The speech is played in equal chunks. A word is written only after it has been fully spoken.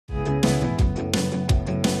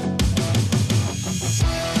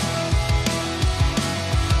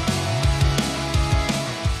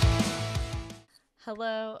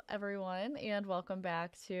Hello, everyone, and welcome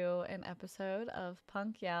back to an episode of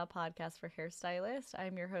Punk Yeah Podcast for Hairstylist.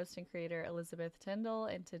 I'm your host and creator, Elizabeth Tyndall,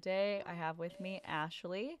 and today I have with me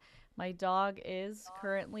Ashley. My dog is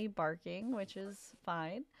currently barking, which is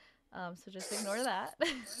fine, so just ignore that.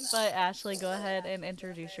 But Ashley, go ahead and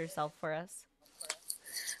introduce yourself for us.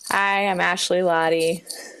 Hi, I'm Ashley Lottie.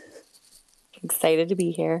 Excited to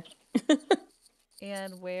be here.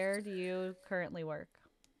 And where do you currently work?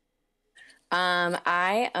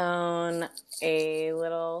 I own a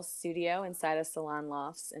little studio inside of Salon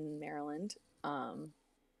Lofts in Maryland. Um,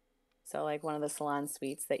 so like one of the salon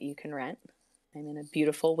suites that you can rent. I'm in a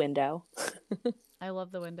beautiful window. I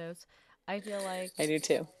love the windows. I feel like I do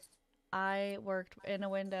too. I worked in a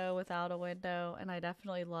window without a window, and I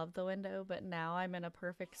definitely love the window, but now I'm in a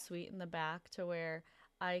perfect suite in the back to where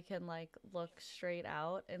I can like look straight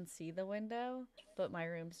out and see the window, but my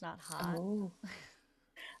room's not hot. Oh.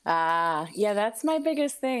 Yeah, that's my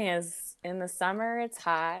biggest thing is in the summer it's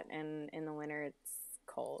hot and in the winter it's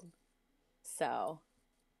cold. So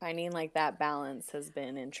finding like that balance has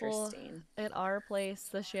been Well, interesting. at our place,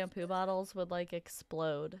 the shampoo bottles would like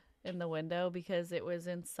explode in the window because it was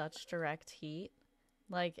in such direct heat.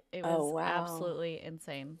 Like it Oh, was wow. absolutely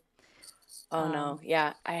insane. Oh no. Um,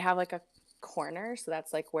 Yeah, I have like a corner, so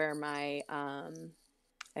that's like where my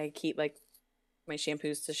I keep like my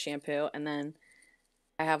shampoos to shampoo, and then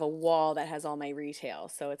I have a wall that has all my retail,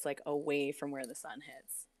 so it's like away from where the sun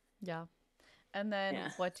hits. yeah. And then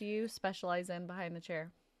Yeah. what do you specialize in behind the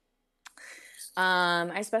chair?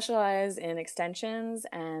 I specialize in extensions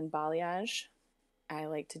and balayage. I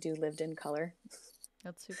like to do lived in color.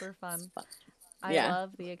 That's super fun. Fun. I Yeah.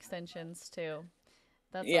 love the extensions too.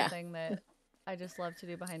 That's Yeah. something that I just love to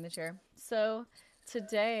do behind the chair. So,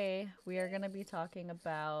 today we are going to be talking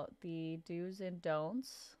about the do's and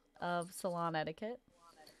don'ts of salon etiquette.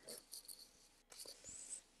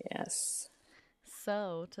 Yes.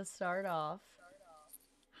 So, to start off,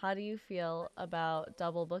 how do you feel about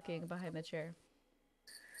double booking behind the chair?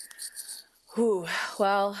 Whew.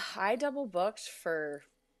 Well, I double booked for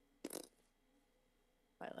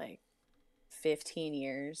what, like 15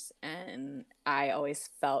 years, and I always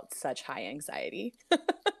felt such high anxiety.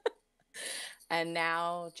 And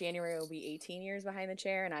now January will be 18 years behind the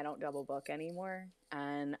chair, and I don't double book anymore.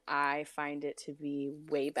 And I find it to be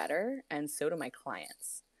way better, and so do my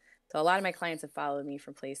clients. So a lot of my clients have followed me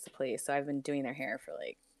from place to place. So I've been doing their hair for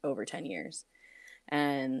like over 10 years.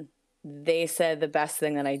 And they said the best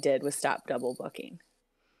thing that I did was stop double booking.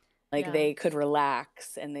 Like Yeah. they could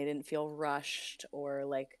relax and they didn't feel rushed or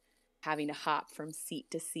like having to hop from seat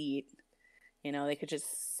to seat. They could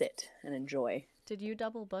just sit and enjoy. Did you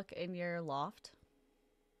double book in your loft?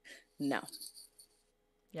 No.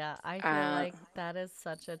 Yeah, I feel Uh, like that is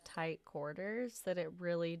such a tight quarters that it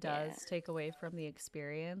really yeah. does take away from the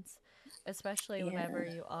experience, especially whenever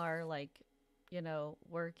Yeah. you are like,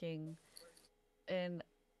 working in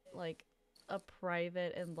like a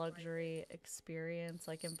private and luxury experience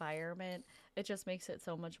like environment. It just makes it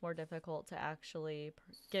so much more difficult to actually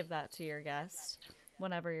give that to your guests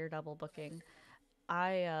whenever you're double booking.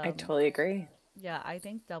 I I totally agree. Yeah, I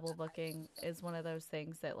think double booking is one of those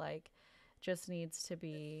things that like just needs to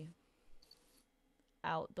be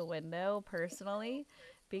out the window personally,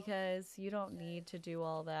 because you don't need to do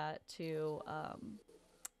all that to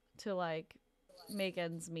like make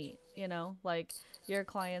ends meet, like your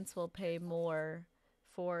clients will pay more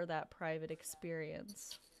for that private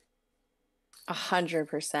experience.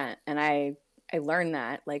 100%. And I learned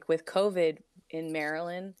that like with COVID in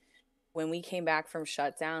Maryland, when we came back from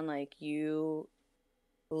shutdown, like you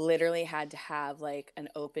literally had to have like an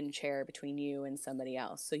open chair between you and somebody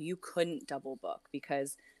else. So you couldn't double book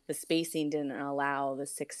because the spacing didn't allow the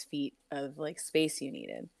 6 feet of like space you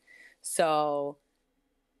needed. So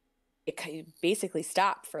it basically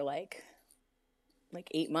stopped for like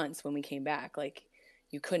 8 months when we came back. Like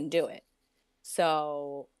you couldn't do it.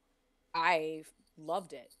 So I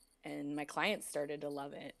loved it and my clients started to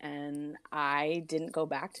love it and I didn't go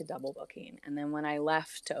back to double booking. And then when I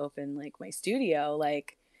left to open like my studio,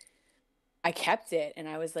 like I kept it and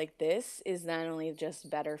I was like, this is not only just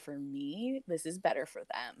better for me, this is better for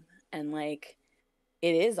them. And like,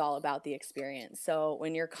 it is all about the experience. So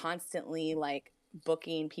when you're constantly like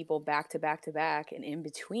booking people back to back to back and in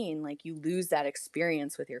between, like you lose that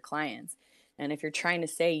experience with your clients. And if you're trying to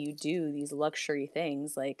say you do these luxury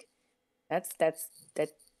things, like that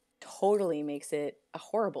totally makes it a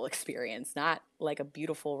horrible experience, not like a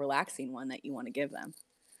beautiful, relaxing one that you want to give them.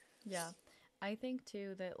 Yeah. I think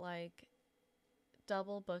too that like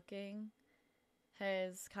double booking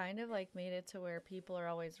has kind of like made it to where people are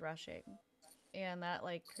always rushing. And that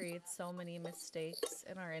like creates so many mistakes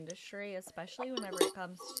in our industry, especially whenever it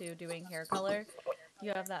comes to doing hair color.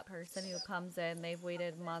 You have that person who comes in, they've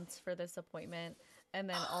waited months for this appointment, and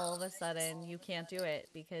then all of a sudden you can't do it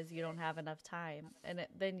because you don't have enough time, and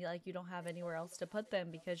then like you don't have anywhere else to put them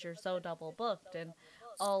because you're so double booked and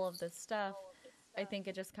all of this stuff. I think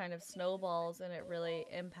it just kind of snowballs and it really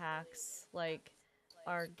impacts like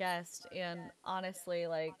our guest. And honestly,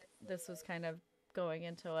 like this was kind of going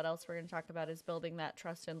into what else we're going to talk about is building that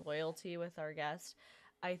trust and loyalty with our guest.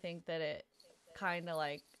 I think that it kind of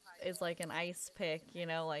like is like an ice pick, you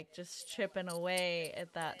know, like just chipping away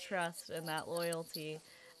at that trust and that loyalty.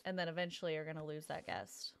 And then eventually you're going to lose that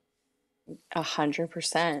guest.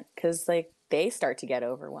 100%, because like they start to get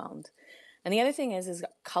overwhelmed. And the other thing is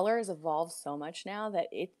color has evolved so much now that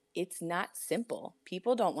it's not simple.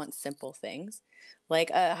 People don't want simple things. Like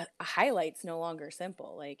a highlight's no longer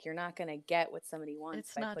simple. Like you're not gonna get what somebody wants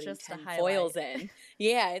It's by not putting just a 10 highlight. foils in.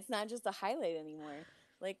 Yeah, it's not just a highlight anymore.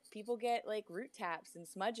 Like people get like root taps and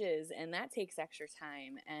smudges, and that takes extra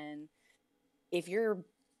time. And if you're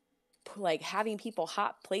like having people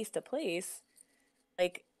hop place to place,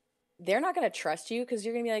 like they're not going to trust you because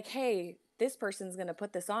you're going to be like, hey, this person's going to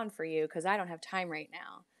put this on for you because I don't have time right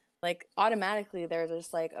now. Like automatically they're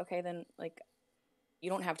just like, okay, then like you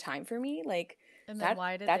don't have time for me. Like And then that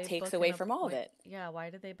why did that they takes book an away from all of appointment? it. Yeah, why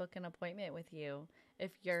did they book an appointment with you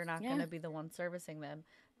if you're not going Yeah. to be the one servicing them?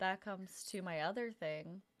 That comes to my other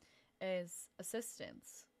thing is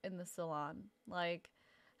assistance in the salon. Like,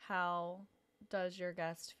 how does your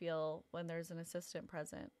guest feel when there's an assistant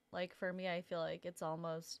present? Like, for me, I feel like it's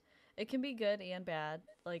almost, it can be good and bad,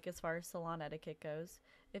 like, as far as salon etiquette goes.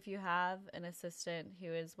 If you have an assistant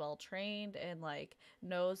who is well trained and, like,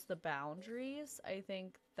 knows the boundaries, I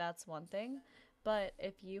think that's one thing. But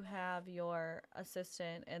if you have your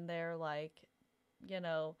assistant and they're, like, you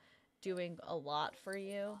know, doing a lot for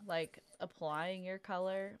you, like applying your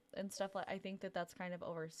color and stuff like I think that that's kind of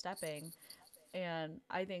overstepping. And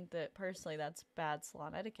I think that personally that's bad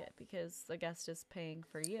salon etiquette because the guest is paying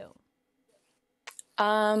for you.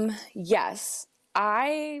 Yes.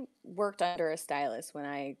 I worked under a stylist when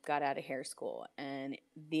I got out of hair school, and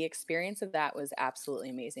the experience of that was absolutely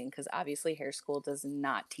amazing because obviously hair school does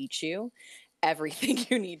not teach you everything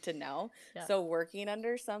you need to know. Yeah. So working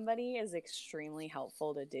under somebody is extremely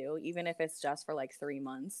helpful to do, even if it's just for like 3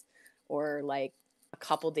 months or like a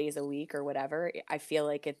couple days a week or whatever. I feel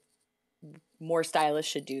like it more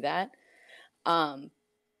stylists should do that. Um,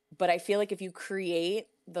 but I feel like if you create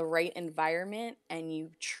the right environment and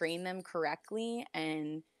you train them correctly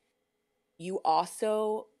and you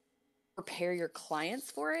also prepare your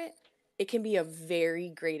clients for it, it can be a very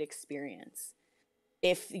great experience.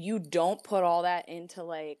 If you don't put all that into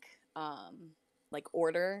like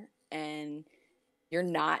order and you're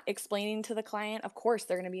not explaining to the client, of course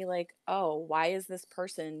they're going to be like, "Oh, why is this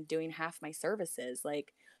person doing half my services?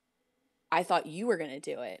 Like I thought you were going to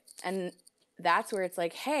do it." And that's where it's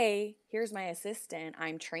like, hey, here's my assistant.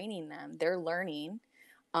 I'm training them. They're learning.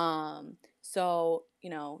 So, you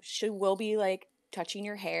know, she will be like touching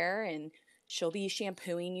your hair and she'll be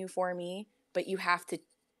shampooing you for me, but you have to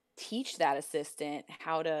teach that assistant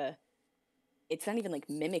how to, it's not even like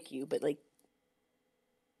mimic you, but like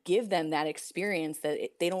give them that experience that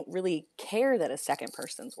they don't really care that a second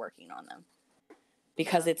person's working on them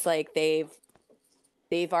because Yeah. it's like they've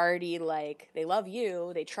already like they love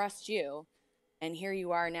you, they trust you, and here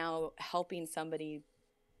you are now helping somebody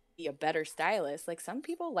be a better stylist. Like some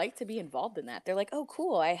people like to be involved in that. They're like, "Oh,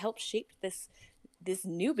 cool, I helped shape this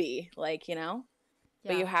newbie," like, you know?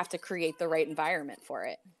 But Yeah. you have to create the right environment for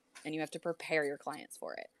it and you have to prepare your clients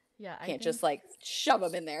for it. Yeah, You I can't just think like shove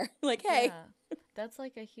them in there like, "Hey." yeah. That's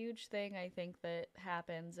like a huge thing I think that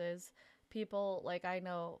happens is people like I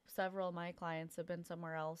know several of my clients have been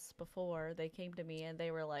somewhere else before. They came to me and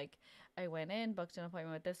they were like, I went in, booked an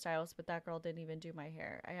appointment with this stylist, but that girl didn't even do my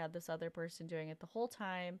hair. I had this other person doing it the whole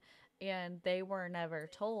time and they were never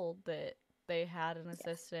told that they had an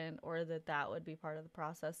assistant or that that would be part of the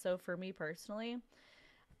process. So for me personally,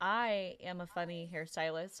 I am a funny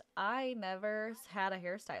hairstylist. I never had a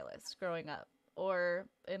hairstylist growing up or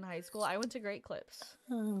in high school. I went to Great Clips.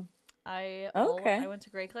 Oh, I okay. went to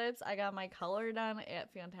Great Clips. I got my color done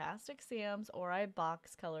at Fantastic Sam's or I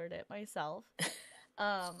box colored it myself.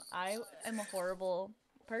 I am a horrible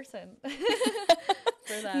person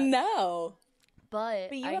for that. No. But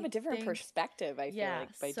But you have I a different think perspective, I feel yeah,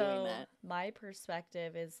 like, by doing so that. my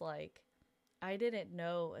perspective is like I didn't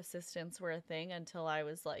know assistants were a thing until I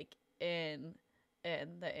was like in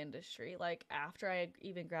the industry. Like after I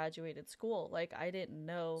even graduated school, like I didn't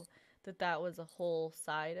know that that was a whole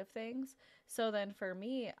side of things. So then for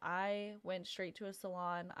me, I went straight to a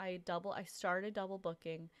salon. I started double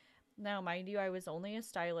booking. Now, mind you, I was only a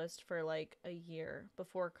stylist for like a year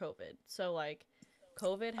before COVID. So like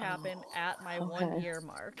COVID happened Oh, at my one okay. year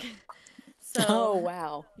mark. Oh, So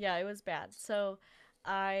wow. yeah, it was bad. So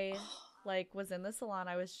I like was in the salon.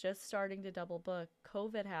 I was just starting to double book.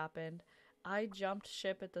 COVID happened. I jumped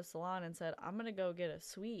ship at the salon and said, I'm going to go get a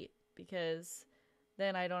suite because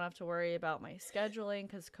then I don't have to worry about my scheduling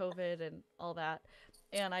because COVID and all that.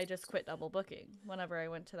 And I just quit double booking whenever I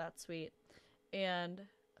went to that suite. And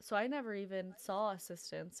so I never even saw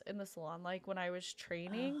assistants in the salon. Like when I was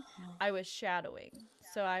training, Oh. I was shadowing.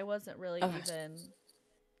 So I wasn't really Okay. even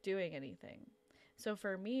doing anything. So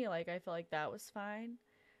for me, like I feel like that was fine.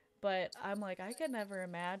 But I'm like, I could never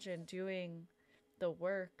imagine doing the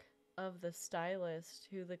work of the stylist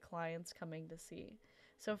who the client's coming to see.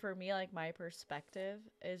 So for me, like my perspective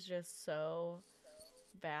is just so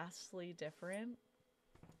vastly different.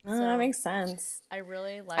 Oh, that So makes sense. I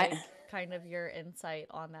really I like kind of your insight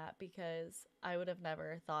on that because I would have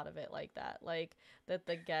never thought of it like that. Like that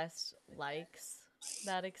the guest likes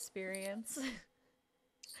that experience.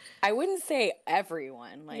 I wouldn't say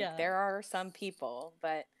everyone. Like Yeah. there are some people,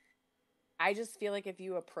 but I just feel like if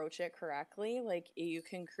you approach it correctly, like you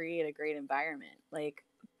can create a great environment. Like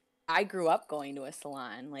I grew up going to a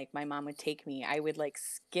salon. Like my mom would take me. I would like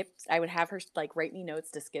I would have her like write me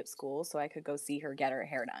notes to skip school so I could go see her get her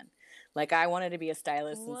hair done. Like I wanted to be a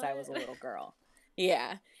stylist since I was What? a little girl.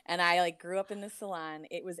 Yeah. And I like grew up in the salon.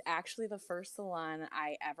 It was actually the first salon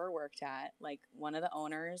I ever worked at. Like one of the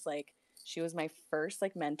owners, like she was my first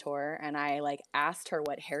like mentor and I like asked her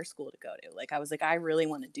what hair school to go to. Like I was like I really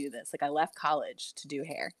want to do this. Like I left college to do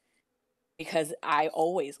hair because I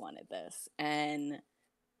always wanted this. And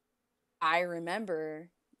I remember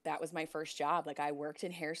that was my first job. Like I worked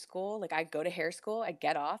in hair school. Like I go to hair school, I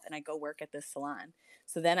get off and I go work at this salon.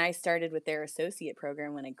 So then I started with their associate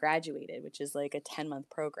program when I graduated, which is like a 10-month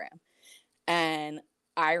program. And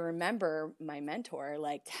I remember my mentor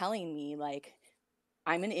like telling me like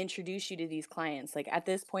I'm going to introduce you to these clients. Like at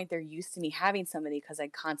this point they're used to me having somebody because I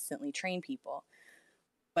constantly train people.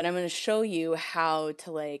 But I'm going to show you how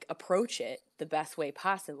to like approach it the best way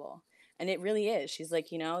possible. And it really is. She's like,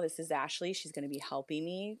 this is Ashley. She's going to be helping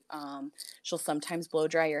me. She'll sometimes blow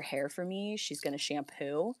dry your hair for me. She's going to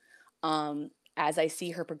shampoo. As I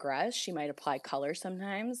see her progress, she might apply color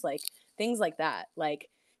sometimes, like things like that. Like,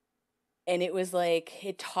 and it was like,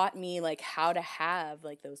 it taught me like how to have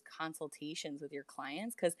like those consultations with your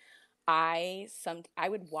clients. Cause I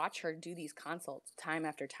would watch her do these consults time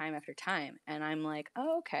after time after time and I'm like,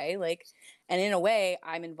 "Oh, okay." Like and in a way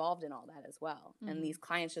I'm involved in all that as well. And Mm-hmm. these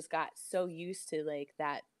clients just got so used to like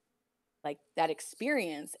that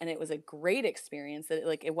experience and it was a great experience that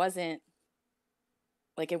it wasn't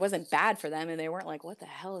bad for them and they weren't like, "What the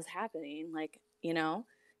hell is happening?"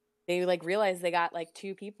 They like realized they got like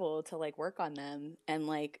two people to like work on them and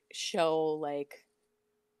like show like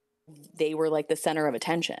they were like the center of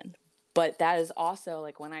attention. But that is also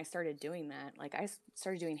like when I started doing that, like I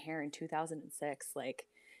started doing hair in 2006, like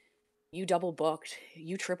you double booked,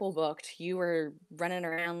 you triple booked, you were running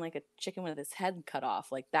around like a chicken with its head cut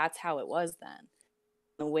off. Like that's how it was then.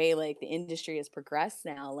 The way like the industry has progressed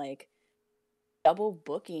now, like double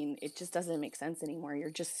booking, it just doesn't make sense anymore.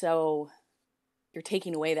 You're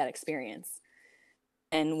taking away that experience.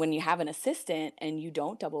 And when you have an assistant and you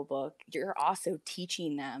don't double book, you're also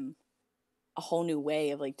teaching them a whole new way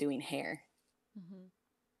of like doing hair. Mm-hmm.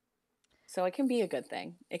 So it can be a good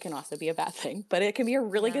thing. It can also be a bad thing, but it can be a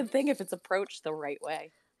really Yeah. good thing if it's approached the right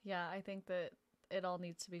way. Yeah, I think that it all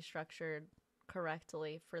needs to be structured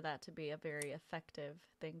correctly for that to be a very effective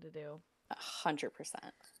thing to do. 100%.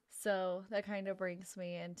 So that kind of brings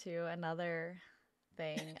me into another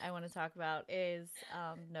thing I want to talk about is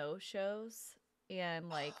no shows and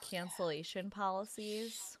like cancellation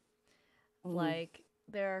policies. Mm-hmm. Like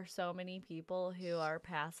there are so many people who are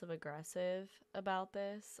passive aggressive about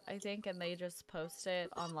this, I think, and they just post it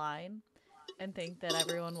online and think that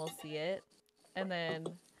everyone will see it. And then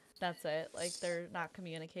that's it. Like they're not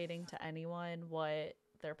communicating to anyone what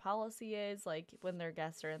their policy is. Like when their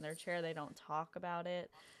guests are in their chair, they don't talk about it.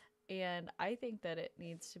 And I think that it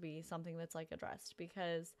needs to be something that's like addressed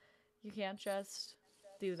because you can't just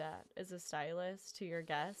do that as a stylist to your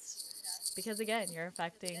guest because again, you're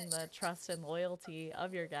affecting the trust and loyalty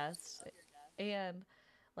of your guests. And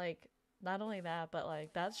like not only that, but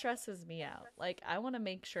like that stresses me out. Like I want to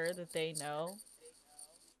make sure that they know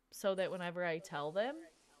so that whenever I tell them,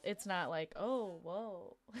 it's not like, "Oh,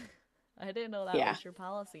 whoa. I didn't know that Yeah. was your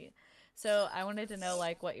policy." So, I wanted to know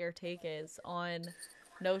like what your take is on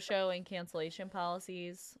no-show and cancellation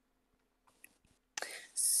policies?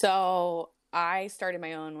 So I started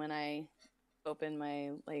my own when I opened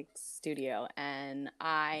my like studio, and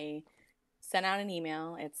I sent out an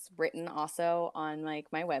email. It's written also on like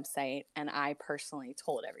my website, and I personally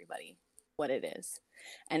told everybody what it is.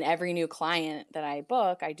 And every new client that I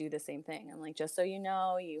book, I do the same thing. I'm like, just so you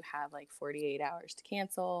know, you have like 48 hours to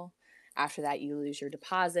cancel. After that, you lose your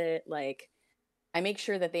deposit. Like, I make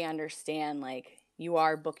sure that they understand, like, you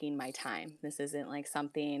are booking my time. This isn't like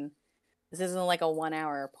a 1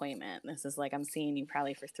 hour appointment. This is like, I'm seeing you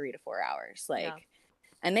probably for 3 to 4 hours. Yeah. Like,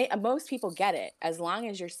 and most people get it as long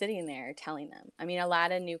as you're sitting there telling them. I mean, a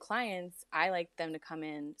lot of new clients, I like them to come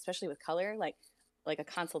in, especially with color, like a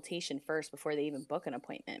consultation first before they even book an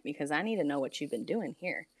appointment, because I need to know what you've been doing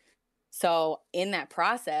here. So in that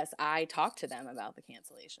process, I talk to them about the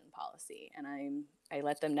cancellation policy, and I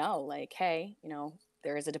let them know, like, hey,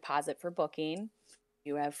 there is a deposit for booking.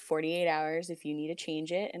 You have 48 hours if you need to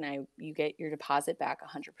change it, and you get your deposit back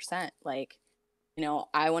 100%. Like,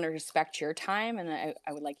 I want to respect your time, and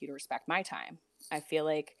I would like you to respect my time. I feel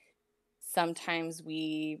like sometimes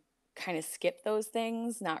we kind of skip those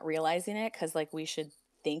things, not realizing it, because like we should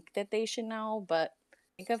think that they should know. But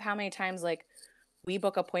think of how many times like we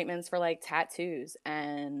book appointments for like tattoos,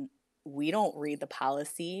 and we don't read the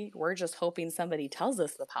policy. We're just hoping somebody tells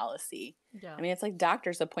us the policy. Yeah. I mean, it's like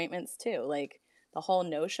doctor's appointments too. Like the whole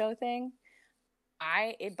no-show thing,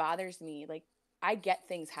 it bothers me. Like, I get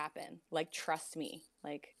things happen. Like, trust me.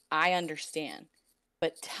 Like, I understand.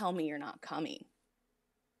 But tell me you're not coming.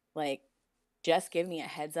 Like, just give me a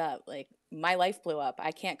heads up. Like, my life blew up.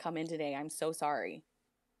 I can't come in today. I'm so sorry.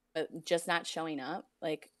 But just not showing up,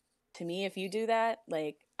 like, to me, if you do that,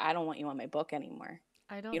 like, I don't want you on my book anymore.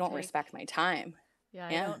 I You don't don't take respect my time. Yeah,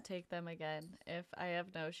 I Yeah. don't take them again. If I have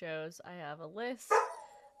no shows, I have a list,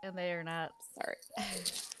 and they are not. Sorry.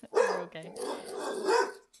 You're okay.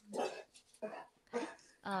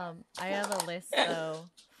 I have a list though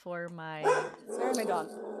for my. Sorry, my dog.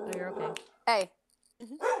 Oh, you're okay. Hey.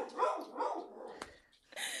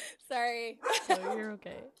 Sorry. No, you're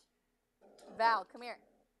okay. Val, come here.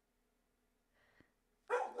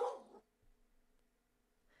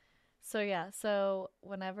 So yeah, so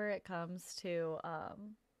whenever it comes to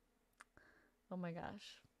oh my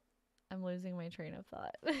gosh, I'm losing my train of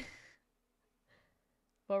thought.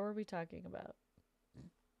 What were we talking about?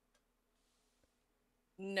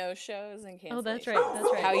 No shows and cancellations. Oh, that's right. That's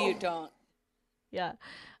right. How you don't. Yeah.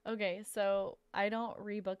 Okay, so I don't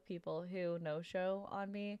rebook people who no show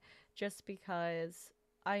on me just because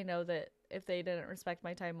I know that if they didn't respect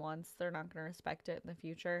my time once, they're not going to respect it in the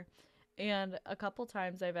future. And a couple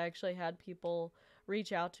times I've actually had people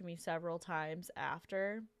reach out to me several times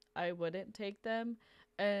after I wouldn't take them,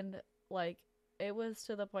 and like it was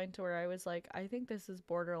to the point to where I was like, I think this is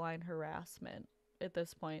borderline harassment at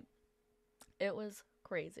this point. It was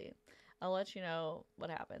crazy. I'll let you know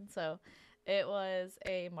what happened. So it was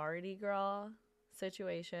a Mardi Gras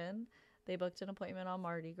situation. They booked an appointment on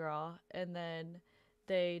Mardi Gras, and then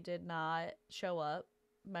they did not show up.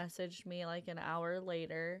 Messaged me like an hour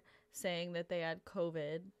later saying that they had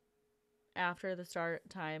COVID after the start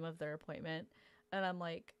time of their appointment. And I'm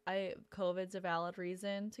like, COVID's a valid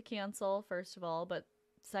reason to cancel, first of all, but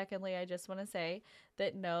secondly, I just want to say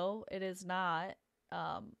that no, it is not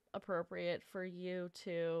appropriate for you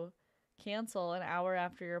to cancel an hour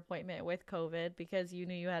after your appointment with COVID because you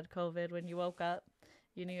knew you had COVID when you woke up.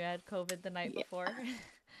 You knew you had COVID the night Yeah. before.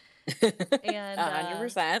 And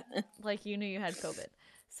 100%. like you knew you had COVID.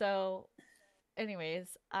 So,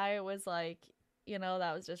 anyways, I was like,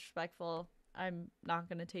 that was disrespectful. I'm not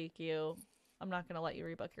going to take you. I'm not going to let you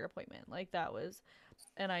rebook your appointment. Like that was,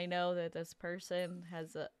 and I know that this person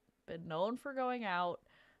has been known for going out.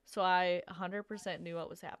 So I 100% knew what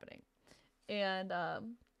was happening. And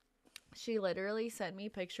she literally sent me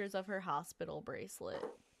pictures of her hospital bracelet.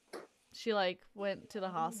 She like went to the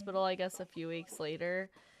hospital, I guess, a few weeks later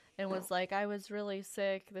and was like, I was really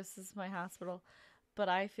sick. This is my hospital. But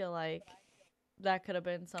I feel like that could have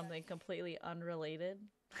been something completely unrelated.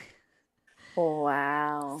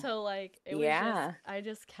 Wow. So like it was just Yeah. I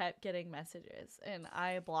just kept getting messages and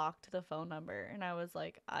I blocked the phone number and I was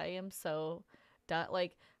like, I am so done.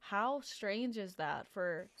 Like, how strange is that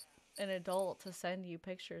for an adult to send you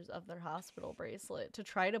pictures of their hospital bracelet to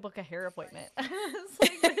try to book a hair appointment? It's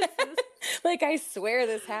like this is Like, I swear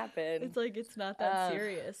this happened. it's like it's not that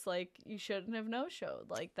serious. Like you shouldn't have no showed.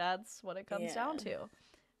 Like that's what it comes down to.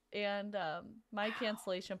 And my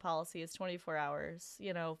cancellation policy is 24 hours,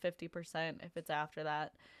 50% if it's after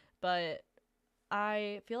that. But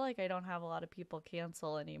I feel like I don't have a lot of people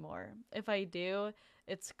cancel anymore. If I do,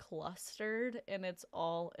 it's clustered and it's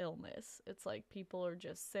all illness. It's like people are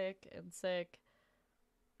just sick and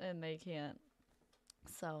they can't.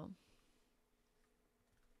 So,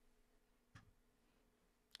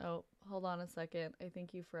 oh, hold on a second. I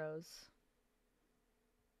think you froze.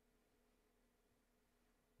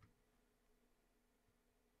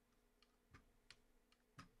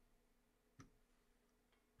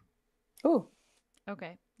 Ooh.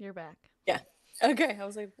 Okay, you're back. Yeah. Okay. I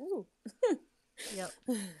was like, ooh. Yep.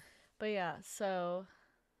 But yeah, so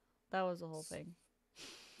that was the whole thing.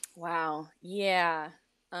 Wow. Yeah.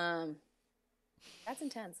 Um, that's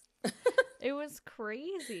intense. It was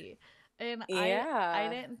crazy. And I Yeah.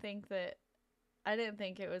 didn't think that I didn't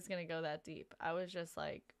think it was going to go that deep. I was just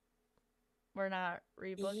like, we're not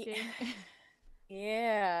Ye- rebooking.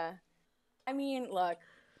 Yeah. I mean, look,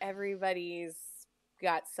 everybody's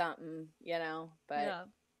got something, but Yeah.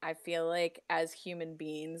 I feel like as human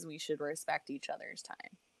beings, we should respect each other's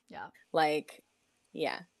time. Yeah. Like,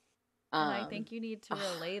 yeah. And I think you need to uh,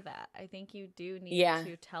 relay that. I think you do need yeah.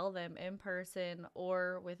 to tell them in person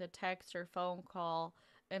or with a text or phone call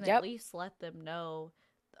and at Yep. least let them know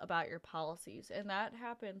about your policies. And that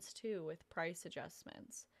happens too with price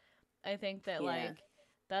adjustments. I think that Yeah. like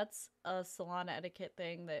that's a salon etiquette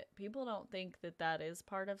thing that people don't think that that is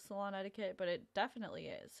part of salon etiquette, but it definitely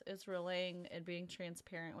is. Is relaying and being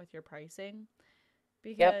transparent with your pricing.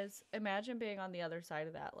 Yep. Because imagine being on the other side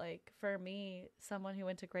of that. Like for me, someone who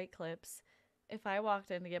went to Great Clips, if I walked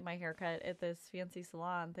in to get my haircut at this fancy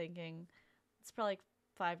salon thinking it's probably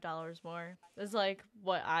like $5 more, is like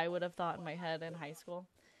what I would have thought in my head in high school.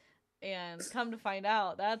 And come to find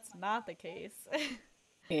out, that's not the case.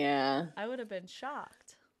 Yeah. I would have been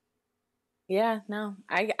shocked. Yeah, no.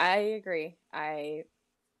 I agree. I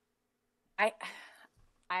I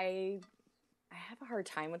I have a hard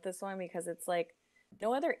time with this one because it's like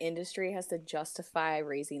no other industry has to justify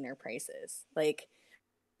raising their prices. Like,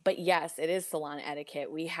 but yes, it is salon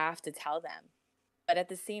etiquette. We have to tell them. But at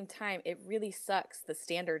the same time, it really sucks the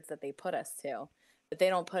standards that they put us to, but they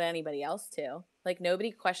don't put anybody else to. Like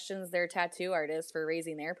nobody questions their tattoo artist for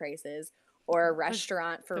raising their prices or a The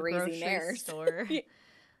restaurant for the raising grocery theirs. store.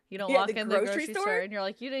 You don't Yeah, the walk in the grocery grocery store? store and you're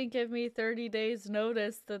like, you didn't give me 30 days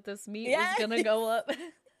notice that this meat was Yes. gonna go up.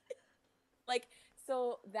 Like,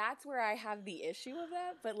 so that's where I have the issue of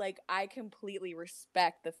that, but like I completely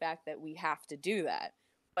respect the fact that we have to do that.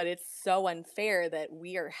 But it's so unfair that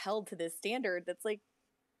we are held to this standard that's like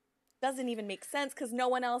doesn't even make sense cuz no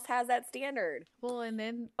one else has that standard. Well, and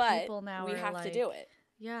then But people now we are have to do like, it.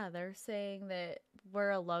 yeah, they're saying that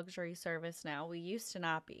we're a luxury service now. We used to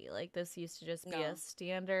not be. Like, this used to just be a No.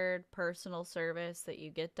 standard personal service that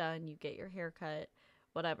you get done, you get your hair cut,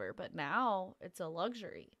 whatever. But now it's a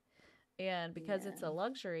luxury. And because it's a Yeah.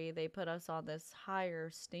 luxury, they put us on this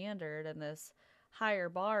higher standard and this higher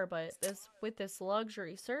bar. But this with this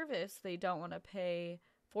luxury service, they don't want to pay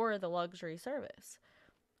for the luxury service,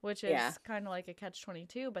 which Yeah. is kind of like a catch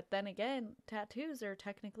 22. But then again, tattoos are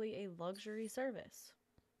technically a luxury service.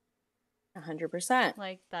 100%.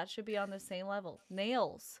 Like, that should be on the same level.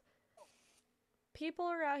 Nails. People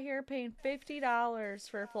are out here paying $50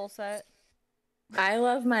 for a full set. I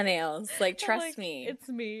love my nails. Like I'm trust like, me. it's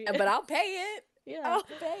me. But I'll pay it. Yeah. I'll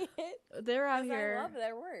pay it They're out cuz I love here.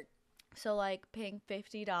 their work. So, like, paying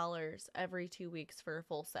 $50 every 2 weeks for a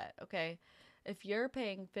full set, okay? If you're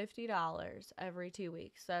paying $50 every 2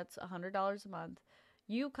 weeks, that's $100 a month.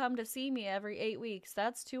 You come to see me every 8 weeks,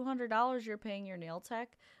 that's $200 you're paying your nail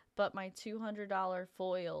tech, but my $200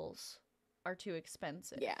 foils are too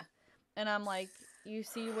expensive. Yeah. And I'm like, you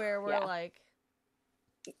see where we're Yeah. like,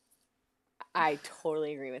 I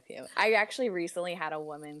totally agree with you. I actually recently had a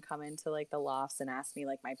woman come into like the lofts and ask me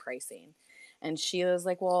like my pricing. And she was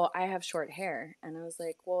like, "Well, I have short hair." And I was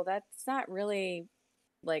like, "Well, that's not really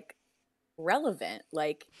like relevant.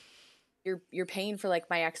 Like you're paying for like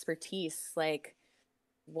my expertise, like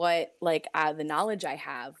what like the knowledge I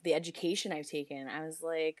have, the education I've taken." I was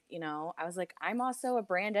like, I'm also a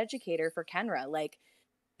brand educator for Kenra. Like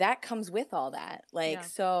that comes with all that. Like, yeah,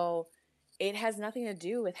 so it has nothing to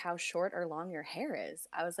do with how short or long your hair is.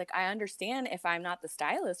 I was like, I understand if I'm not the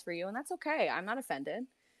stylist for you, and that's okay. I'm not offended.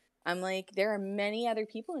 I'm like, there are many other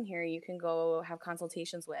people in here you can go have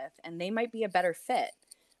consultations with, and they might be a better fit.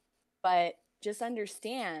 But just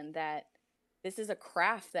understand that this is a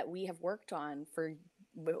craft that we have worked on for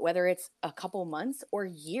whether it's a couple months or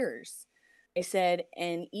years. I said,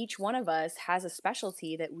 and each one of us has a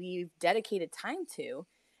specialty that we've dedicated time to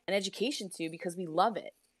and education to because we love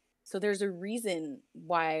it. So there's a reason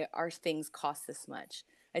why our things cost this much.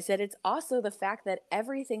 I said, it's also the fact that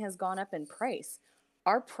everything has gone up in price.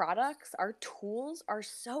 Our products, our tools are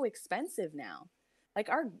so expensive now. Like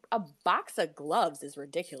a box of gloves is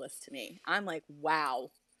ridiculous to me. I'm like,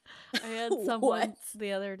 wow. I had What? someone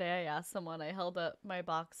the other day, I asked someone, I held up my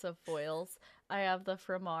box of foils. I have the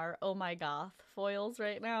From Our Oh My Goth foils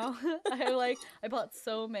right now. I bought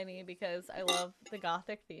so many because I love the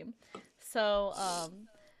gothic theme. So,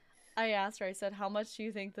 I asked her, I said, how much do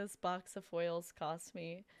you think this box of foils cost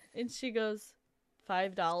me? And she goes,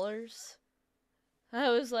 $5. I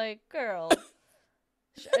was like, girl.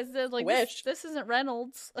 I said, like, Wish. this isn't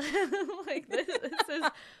Reynolds. Like, this is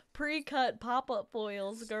pre-cut pop-up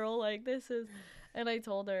foils, girl. Like, this is. And I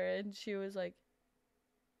told her, and she was like,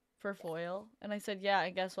 for foil? And I said, yeah,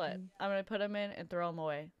 and guess what? I'm going to put them in and throw them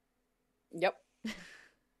away. Yep.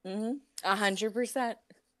 100%.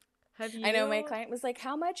 Have I know my you? client was like,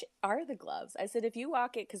 how much are the gloves? I said, if you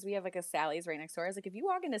walk it, because we have like a Sally's right next door. I was like, if you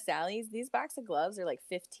walk into Sally's, these box of gloves are like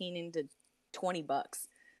 15 into $20.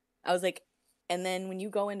 I was like, and then when you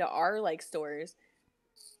go into our like stores,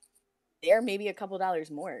 they're maybe a couple dollars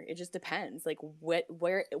more. It just depends. Like what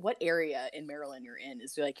area in Maryland you're in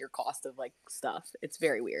is like your cost of like stuff. It's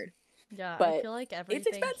very weird. Yeah, I But feel like it's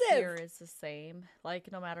everything expensive. here is the same.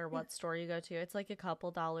 Like, no matter what store you go to, it's like a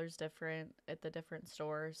couple dollars different at the different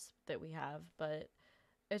stores that we have. But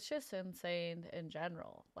it's just insane in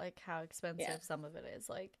general, like how Yeah. expensive some of it is.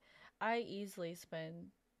 Like, I easily spend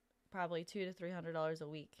probably $200 to $300 a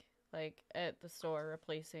week, like at the store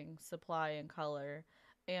replacing supply and color.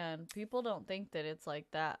 And people don't think that it's like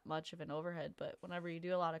that much of an overhead, but whenever you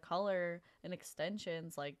do a lot of color and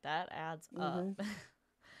extensions, like that adds up. Mm-hmm.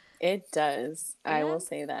 It does. I will And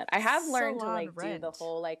say that. I have learned to salon like do the rent.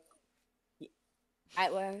 whole like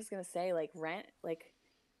what I was gonna say,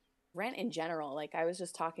 rent in general. Like I was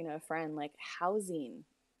just talking to a friend, like housing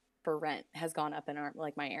for rent has gone up in our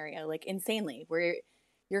like my area, like insanely. Where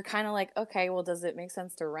you're kind of like, okay, well, does it make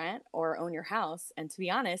sense to rent or own your house? And to be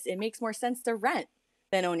honest, it makes more sense to rent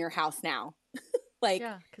than own your house now. Like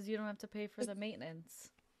Yeah, because you don't have to pay for the maintenance.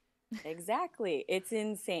 exactly, it's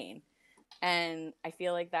insane. And I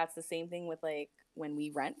feel like that's the same thing with like when we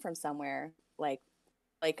rent from somewhere, like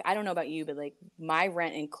I don't know about you, but like my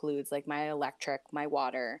rent includes like my electric, my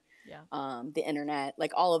water, Yeah. the internet,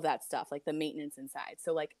 like all of that stuff, like the maintenance inside.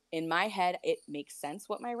 So like in my head, it makes sense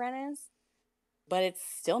what my rent is, but it's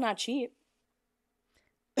still not cheap.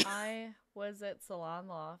 I was at Salon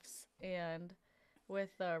Lofts, and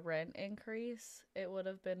with the rent increase, it would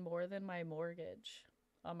have been more than my mortgage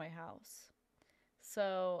on my house.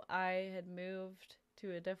 So I had moved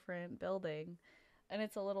to a different building, and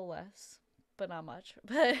it's a little less, but not much,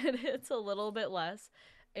 but it's a little bit less.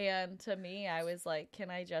 And to me, I was like, can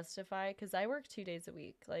I justify? Because I work 2 days a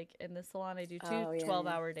week. Like in the salon, I do two Oh yeah,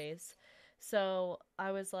 12-hour days. So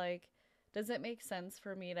I was like, does it make sense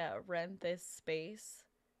for me to rent this space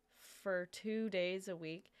for 2 days a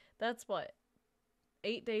week? That's what,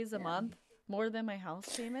 8 days a yeah, month? More than my house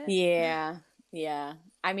payment? yeah, yeah.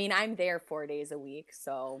 I mean, I'm there 4 days a week,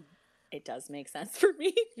 so it does make sense for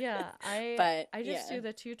me. Yeah, I But I just yeah, do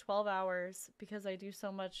the two 12 hours because I do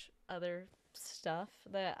so much other stuff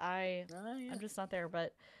that oh yeah. I'm just not there.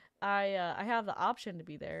 But I have the option to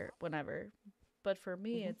be there whenever. But for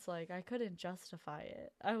me, Mm-hmm. it's like I couldn't justify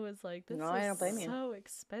it. I was like, No, this I is don't blame you. so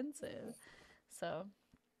expensive. So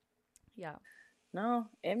yeah, No,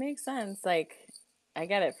 it makes sense. Like, I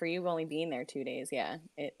get it for you only being there 2 days. Yeah,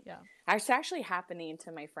 yeah, it's actually happening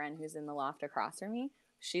to my friend who's in the loft across from me.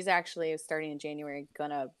 She's actually starting in January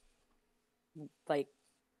gonna like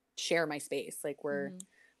share my space. Like we're mm-hmm.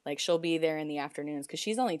 like she'll be there in the afternoons because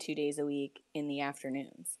she's only 2 days a week in the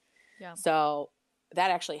afternoons. Yeah, So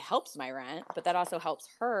that actually helps my rent, but that also helps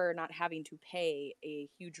her not having to pay a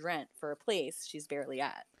huge rent for a place she's barely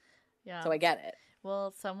at. yeah. So I get it.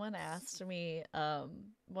 Well, someone asked me,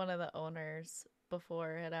 one of the owners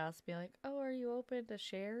before had asked me like, "Oh, are you open to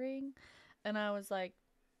sharing?" And I was like,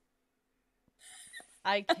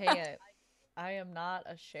 I can't. I am not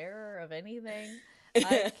a sharer of anything.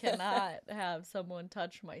 I cannot have someone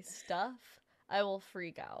touch my stuff. I will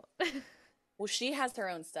freak out. Well, she has her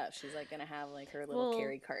own stuff. She's like gonna have like her little Well,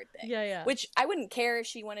 carry card thing, yeah, yeah. which I wouldn't care if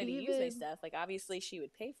she wanted to use my Even, stuff. Like obviously she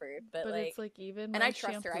would pay for it, but but it's like, like even and my I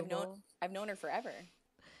trust her. shampoo bowl, I've known her forever.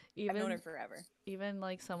 I've known her even forever. even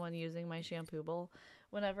like someone using my shampoo bowl.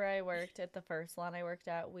 Whenever I worked at the first salon I worked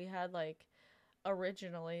at, we had like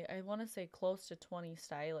originally, I want to say close to 20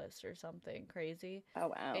 stylists or something crazy, Oh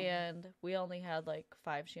wow. and we only had like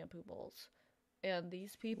 5 shampoo bowls. And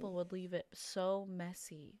these people would leave it so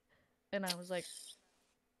messy. And I was like,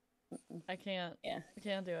 I can't, Yeah. I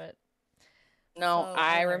can't do it. No, So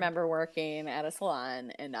I I learned. remember working at a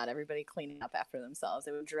salon and not everybody cleaning up after themselves.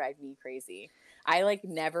 It would drive me crazy. I like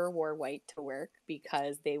never wore white to work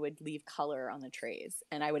because they would leave color on the trays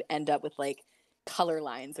and I would end up with like color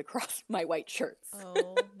lines across my white shirts.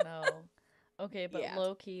 Oh no. Okay, but Yeah.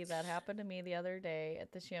 low key, that happened to me the other day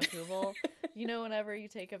at the shampoo bowl. You know, whenever you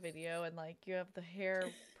take a video and like you have the hair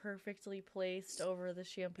perfectly placed over the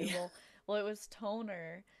shampoo Yeah. bowl. Well, it was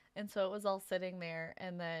toner, and so it was all sitting there,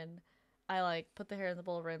 and then I like put the hair in the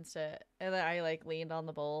bowl, rinsed it, and then I like leaned on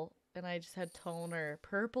the bowl, and I just had toner,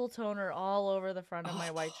 purple toner all over the front of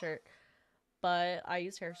my white Oh, shirt. But I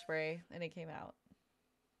used hairspray, and it came out.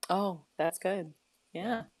 oh, that's good. Yeah,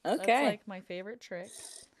 Yeah. that's Okay. like my favorite trick.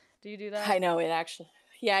 Do you do that? I know it actually.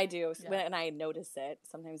 Yeah, I do. Yeah. When I notice it,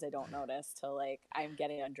 sometimes I don't notice till like I'm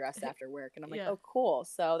getting undressed after work and I'm like, Yeah. "Oh, cool."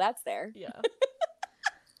 So that's there. Yeah.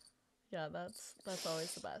 Yeah, that's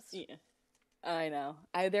always the best. Yeah. I know.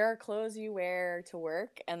 There are clothes you wear to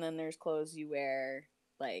work and then there's clothes you wear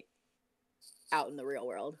like out in the real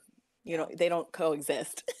world. You know, Yeah. they don't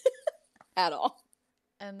coexist at all.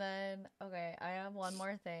 And then, okay, I have one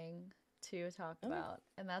more thing to talk Okay. about,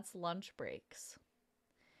 and that's lunch breaks.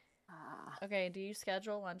 Ah. Okay, do you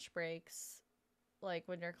schedule lunch breaks like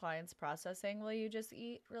when your client's processing? Will you just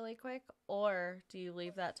eat really quick? Or do you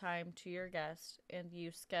leave that time to your guest and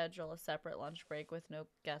you schedule a separate lunch break with no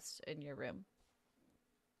guests in your room?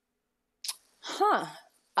 Huh.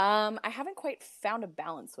 I haven't quite found a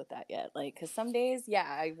balance with that yet. Like, cause some days, yeah,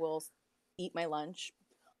 I will eat my lunch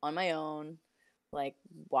on my own, like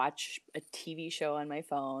watch a TV show on my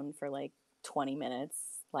phone for like 20 minutes,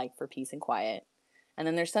 like for peace and quiet. And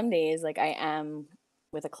then there's some days like I am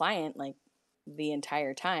with a client like the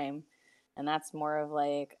entire time. And that's more of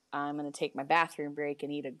like, I'm going to take my bathroom break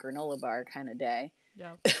and eat a granola bar kind of day.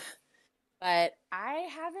 Yeah. But I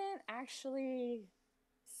haven't actually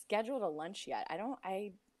scheduled a lunch yet. I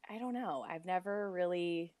don't know. I've never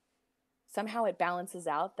really somehow it balances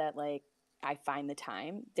out that like I find the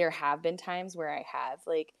time. There have been times where I have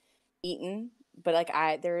like eaten, but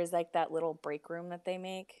like there is like that little break room that they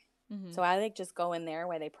make. Mm-hmm. So I like just go in there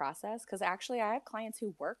while they process cuz actually I have clients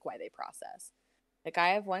who work while they process. Like I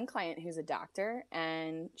have one client who's a doctor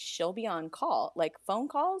and she'll be on call, like phone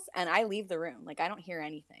calls, and I leave the room. Like I don't hear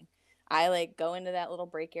anything. I like go into that little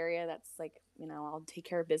break area that's like, you know, I'll take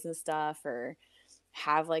care of business stuff or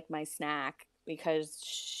have like my snack because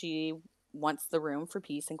she wants the room for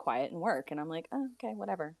peace and quiet and work. And I'm like, oh, okay,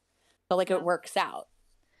 whatever. But like it Yeah. works out.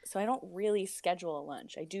 So I don't really schedule a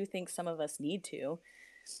lunch. I do think some of us need to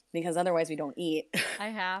because otherwise we don't eat. I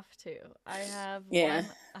have to. Yeah.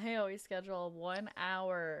 I always schedule a 1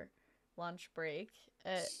 hour lunch break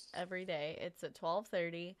every day. It's at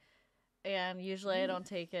 12:30, and usually I don't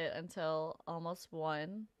take it until almost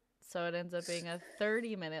 1. So it ends up being a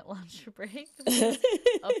 30-minute lunch break, which is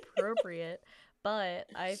appropriate. But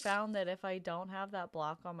I found that if I don't have that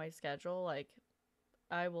block on my schedule, like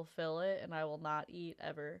I will fill it and I will not eat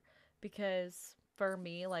ever because for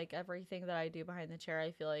me, like everything that I do behind the chair,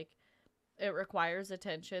 I feel like it requires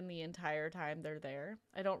attention the entire time they're there.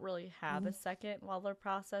 I don't really have a second while they're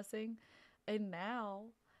processing. And now,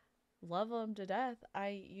 love them to death. I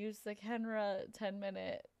use the Kenra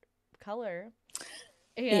 10-minute color.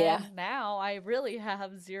 Yeah. And now I really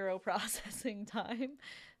have zero processing time.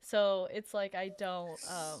 So it's like I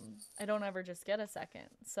don't ever just get a second.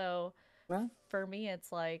 So Well, for me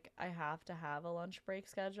it's like I have to have a lunch break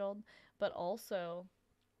scheduled, but also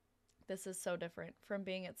this is so different from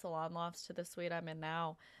being at Salon Lofts to the suite I'm in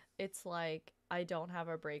now. It's like I don't have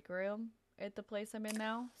a break room at the place I'm in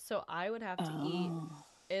now. So I would have to eat oh,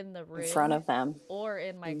 in the in front room of them. or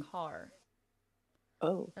in my Mm. car.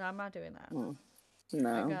 Oh, And I'm not doing that. mm. I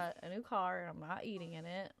No. got a new car and I'm not eating in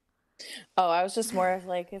it. Oh, I was just more of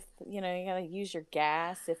like if you know you gotta use your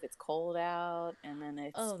gas if it's cold out, and then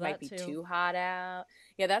it's Oh, might that be too. too hot out.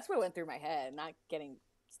 Yeah, that's what went through my head. Not getting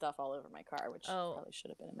stuff all over my car, which Oh, probably should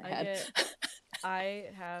have been in my I head. get I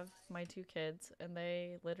have my 2 kids and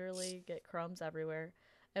they literally get crumbs everywhere.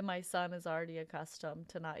 And my son is already accustomed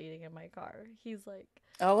to not eating in my car. He's like,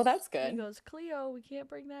 Oh, well, that's he good. goes, Cleo, we can't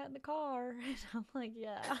bring that in the car. And I'm like,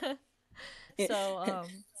 yeah. So,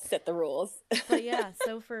 Set the rules. but yeah,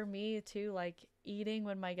 so for me too, like eating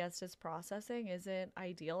when my guest is processing isn't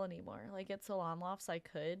ideal anymore. Like at Salon Lofts, I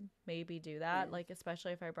could maybe do Yeah. that, like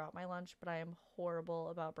especially if I brought my lunch, but I am horrible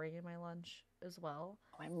about bringing my lunch as well.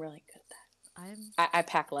 Oh, I'm really good at I'm that. I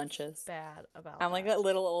pack lunches. bad about I'm like that. a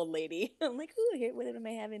little old lady. I'm like, ooh, here, what am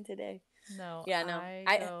I having today? No, Yeah, no,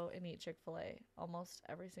 I go and eat Chick-fil-A almost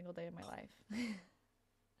every single day of my life.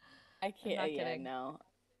 I I'm can't. not Yeah, kidding. no.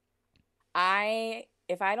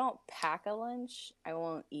 If I don't pack a lunch, I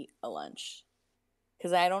won't eat a lunch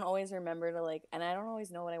because I don't always remember to like, and I don't always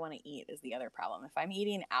know what I want to eat is the other problem. If I'm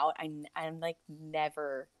eating out, I'm like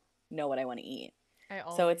never know what I want to eat. I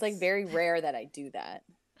So it's like always very rare that I do that.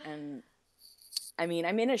 And I mean,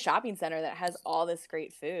 I'm in a shopping center that has all this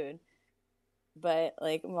great food, but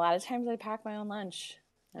like a lot of times I pack my own lunch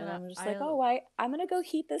and and I'm just like, I oh, I'm going to go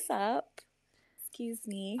heat this up. Excuse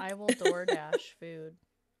me. I will DoorDash food.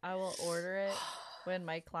 I will order it when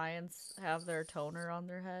my clients have their toner on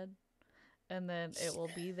their head, and then it will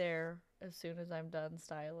be there as soon as I'm done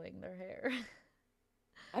styling their hair.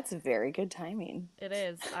 That's very good timing. It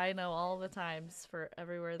is. I know all the times for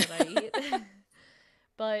everywhere that I eat.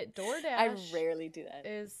 But I DoorDash rarely do that.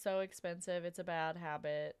 is so expensive. It's a bad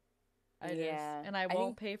habit. Yeah. And I I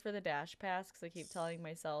won't think, pay for the Dash Pass because I keep telling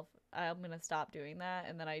myself I'm going to stop doing that.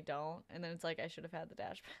 And then I don't. And then it's like I should have had the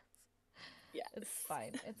Dash Pass. yes. It's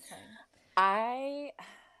fine. It's fine. I,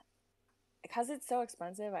 because it's so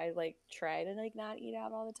expensive, I like try to like not eat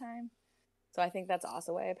out all the time. So I think that's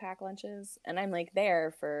also why I pack lunches. And I'm like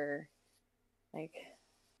there for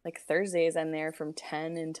like Thursdays I'm there from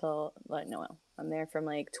 10 until like no, I'm there from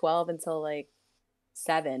like 12 until like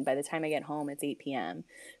 7. By the time I get home it's 8 p.m.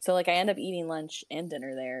 So like I end up eating lunch and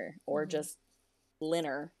dinner there or Mm-hmm. just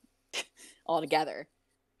dinner all together.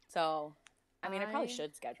 So I mean I probably I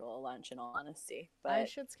should schedule a lunch in all honesty, I but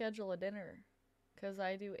should schedule a dinner because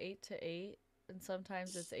I do 8 to 8 and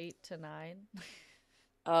sometimes it's 8 to 9.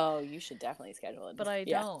 oh, you should definitely schedule it. But I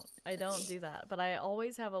Yeah. don't. I don't do that. But I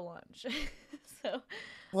always have a lunch. So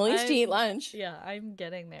Well, at least you eat lunch. yeah, I'm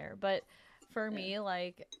getting there. But for Yeah. me,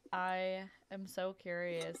 like, I am so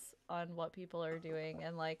curious on what people are doing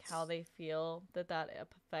and like how they feel that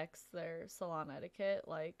affects their salon etiquette,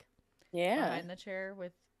 like Yeah. behind the chair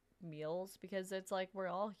with meals, because it's like we're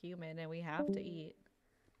all human and we have to eat.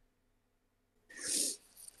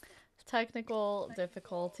 Technical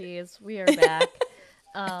difficulties. We are back.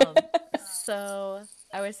 So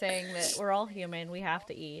I was saying that we're all human. We have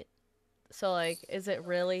to eat. So, like, is it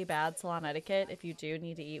really bad salon etiquette if you do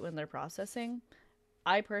need to eat when they're processing?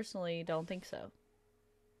 I personally don't think so.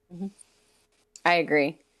 Mm-hmm. I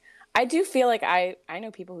agree. I do feel like I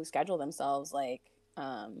know people who schedule themselves like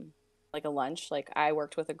a lunch. Like I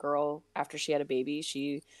worked with a girl after she had a baby.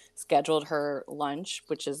 She scheduled her lunch,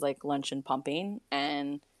 which is like lunch and pumping,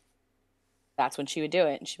 and that's when she would do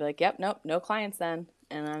it. And she'd be like, "Yep, nope, no clients then."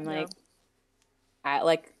 And I'm Yeah.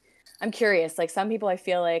 like, I'm curious. Like some people I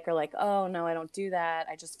feel like are like, "Oh, no, I don't do that.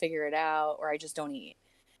 I just figure it out or I just don't eat."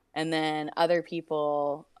 And then other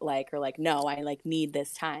people like are like, "No, I like need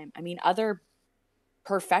this time." I mean, other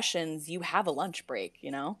professions you have a lunch break,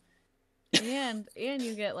 you know? And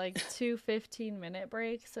you get like two 15-minute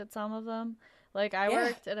breaks at some of them. Like I Yeah.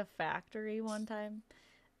 worked at a factory one time,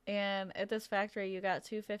 and at this factory you got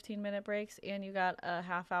two 15-minute breaks and you got a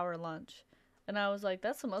half-hour lunch. And I was like,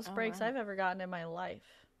 that's the most Oh breaks wow. I've ever gotten in my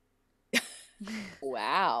life.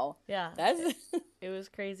 Wow. Yeah, That's it was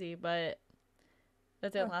crazy, but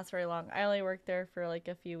that didn't last very long. I only worked there for like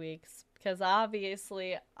a few weeks because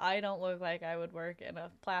obviously I don't look like I would work in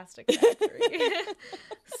a plastic factory.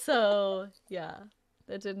 So, yeah,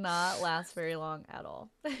 it did not last very long at all.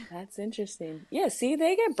 That's interesting. Yeah, see,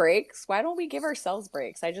 they get breaks. Why don't we give ourselves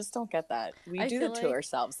breaks? I just don't get that. We I do feel it to like,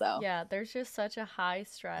 ourselves though. yeah, there's just such a high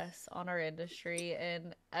stress on our industry,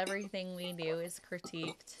 and everything we do is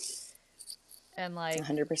critiqued. And, like,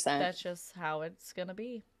 100%. that's just how it's going to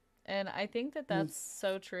be. And I think that Mm. that's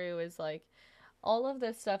so true, is like, all of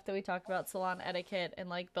this stuff that we talked about, salon etiquette and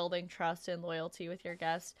like building trust and loyalty with your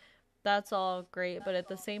guests, that's all great. But at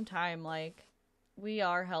the same time, like, we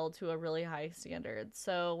are held to a really high standard.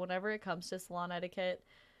 So whenever it comes to salon etiquette,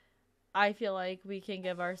 I feel like we can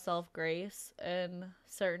give ourselves grace in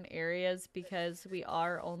certain areas because we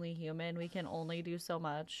are only human. We can only do so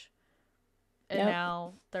much. And Yep.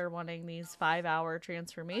 now they're wanting these 5-hour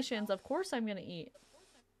transformations. Of course, I'm going to eat.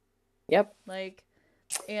 Yep. Like,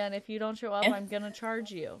 and if you don't show up, Yeah. I'm going to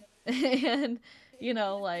charge you. And,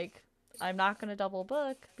 like, I'm not going to double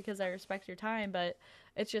book because I respect your time, but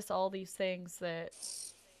it's just all these things that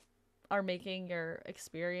are making your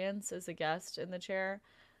experience as a guest in the chair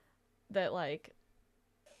that, like,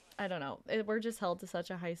 I don't know. We're just held to such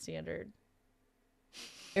a high standard.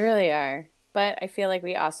 We really are. But I feel like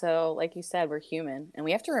we also, like you said, we're human and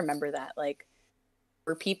we have to remember that. Like,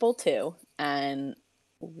 we're people too. And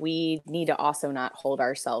we need to also not hold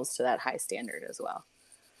ourselves to that high standard as well.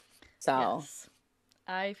 So, Yes.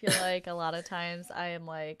 I feel like a lot of times I am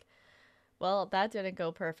like, well, that didn't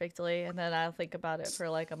go perfectly. And then I'll think about it for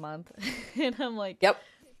like a month. And I'm like, yep.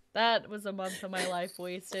 that was a month of my life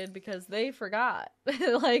wasted because they forgot.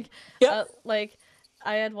 like, Yep. like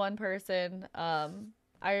I had one person.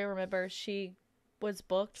 I remember she was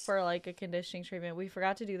booked for like a conditioning treatment. We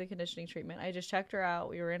forgot to do the conditioning treatment. I just checked her out.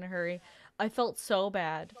 We were in a hurry. I felt so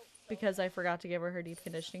bad because I forgot to give her deep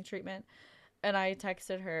conditioning treatment. And I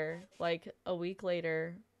texted her like a week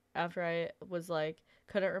later after I was like,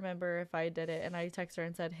 couldn't remember if I did it. And I texted her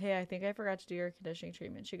and said, hey, I think I forgot to do your conditioning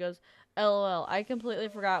treatment. She goes, LOL, I completely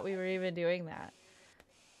forgot we were even doing that.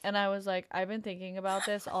 And I was like, I've been thinking about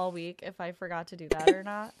this all week if I forgot to do that or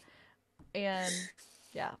not. And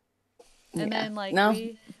yeah. And Yeah. then like No,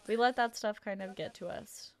 we let that stuff kind of get to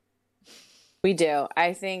us. we do.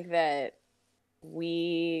 I think that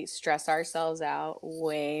we stress ourselves out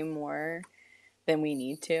way more than we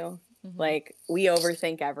need to. Mm-hmm. Like, we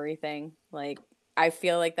overthink everything. Like, I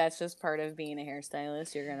feel like that's just part of being a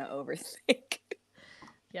hairstylist. You're gonna overthink.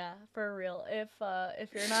 Yeah, for real. If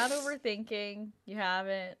you're not overthinking, you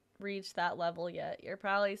haven't reached that level yet. You're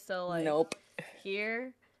probably still like Nope.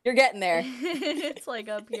 here. You're getting there. It's like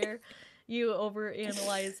up here. You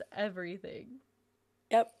overanalyze everything.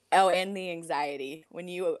 Yep. Oh, and the anxiety. When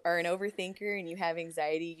you are an overthinker and you have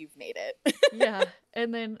anxiety, you've made it. Yeah.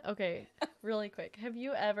 And then, okay, really quick. Have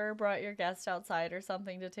you ever brought your guest outside or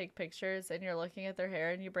something to take pictures and you're looking at their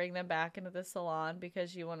hair and you bring them back into the salon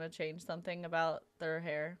because you want to change something about their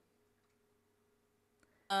hair?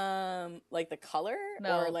 Like the color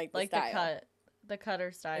No, or like the like style? the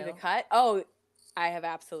cutter style. Like the cut? Oh, I have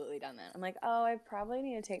absolutely done that. I'm like, oh, I probably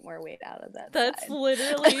need to take more weight out of that That's side.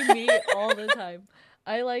 literally me all the time.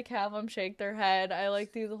 I like have them shake their head. I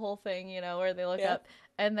like do the whole thing, you know, where they look Yep. up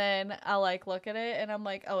and then I'll like look at it and I'm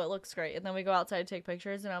like, oh, it looks great. And then we go outside to take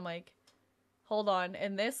pictures and I'm like, hold on.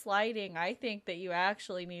 In this lighting, I think that you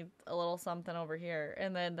actually need a little something over here.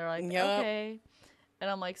 And then they're like, Yep. okay. And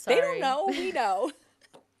I'm like, They sorry. don't know. We know.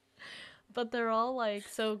 But they're all like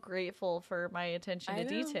so grateful for my attention to I know.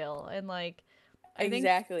 detail. And like, I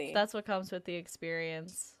Exactly. think that's what comes with the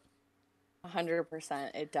experience.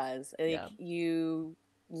 100% it does. Like, Yeah. you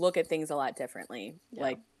look at things a lot differently. Yeah.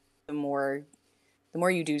 Like, the more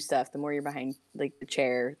you do stuff, the more you're behind like the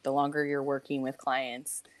chair, the longer you're working with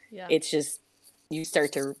clients. Yeah. It's just, you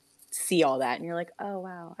start to see all that and you're like, oh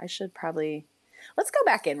wow, I should probably, let's go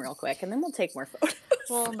back in real quick and then we'll take more photos.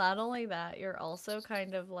 Well, not only that, you're also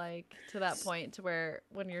kind of like to that point to where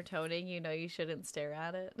when you're toning, you know you shouldn't stare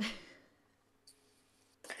at it.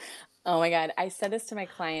 Oh my God. I said this to my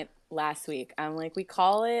client last week. I'm like, we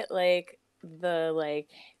call it like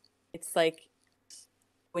it's like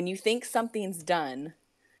when you think something's done,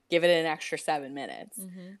 give it an extra 7 minutes.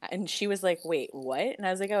 Mm-hmm. And she was like, wait, what? And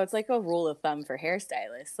I was like, oh, it's like a rule of thumb for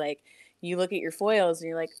hairstylists. Like, you look at your foils and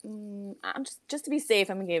you're like, I'm just to be safe,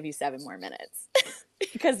 I'm going to give you 7 more minutes.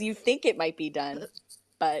 Because you think it might be done,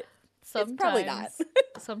 but it's probably not.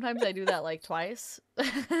 Sometimes I do that like twice.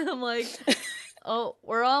 I'm like, oh,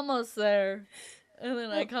 we're almost there. And then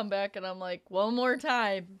I come back and I'm like, one more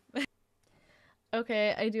time.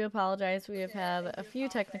 Okay, I do apologize. We have had a few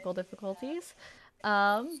technical difficulties.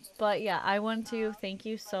 But yeah, I want to thank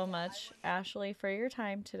you so much, Ashley, for your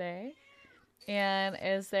time today. And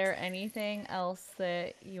is there anything else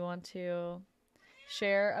that you want to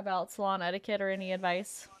share about salon etiquette or any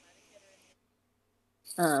advice?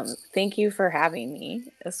 Thank you for having me.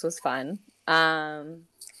 This was fun. I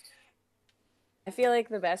feel like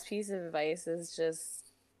the best piece of advice is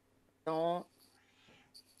just don't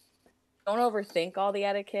overthink all the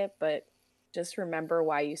etiquette, but just remember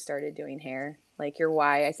why you started doing hair. Like, your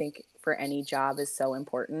why, I think, for any job is so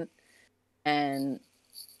important. And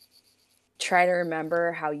try to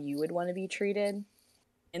remember how you would want to be treated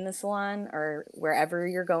in the salon or wherever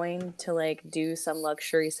you're going to like do some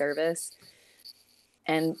luxury service,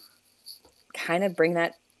 and kind of bring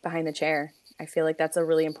that behind the chair. I feel like that's a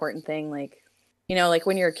really important thing. Like, you know, like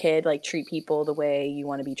when you're a kid, like treat people the way you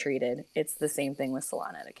want to be treated. It's the same thing with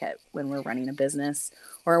salon etiquette when we're running a business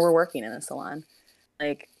or we're working in a salon.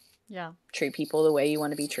 Like, Yeah. treat people the way you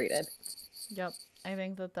want to be treated. Yep. I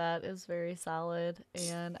think that that is very solid,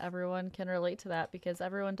 and everyone can relate to that because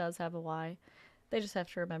everyone does have a why. They just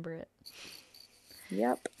have to remember it.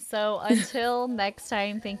 Yep. So until next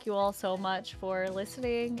time, thank you all so much for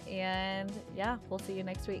listening, and yeah, we'll see you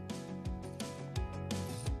next week.